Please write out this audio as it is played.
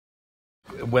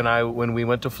when we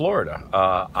went to Florida,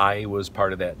 I was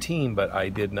part of that team, but I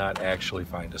did not actually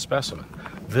find a specimen.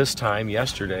 This time,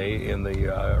 yesterday, in the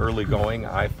early going,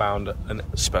 I found a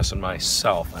specimen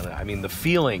myself, and I mean the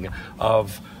feeling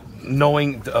of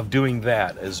doing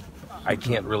that is, I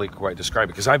can't really quite describe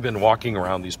it, because I've been walking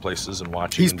around these places and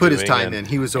watching. He's put his time in.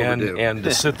 He was overdue. And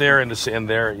to sit there and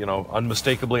there, you know,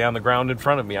 unmistakably on the ground in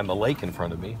front of me, on the lake in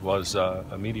front of me, was a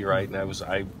meteorite, and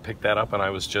I picked that up, and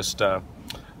I was just,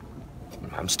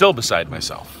 I'm still beside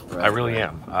myself. Right, I really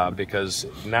am, because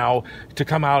now to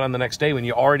come out on the next day when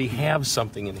you already have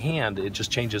something in hand, it just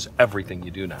changes everything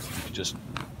you do now. You just,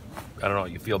 I don't know,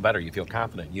 you feel better, you feel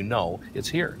confident, you know it's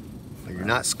here. You're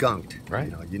not skunked,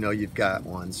 right? You know you've got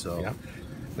one, so yeah.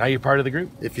 Now you're part of the group.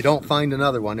 If you don't find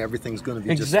another one, everything's going to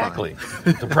be exactly. just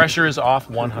fine. The pressure is off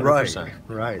 100%.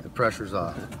 Right, the pressure's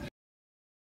off.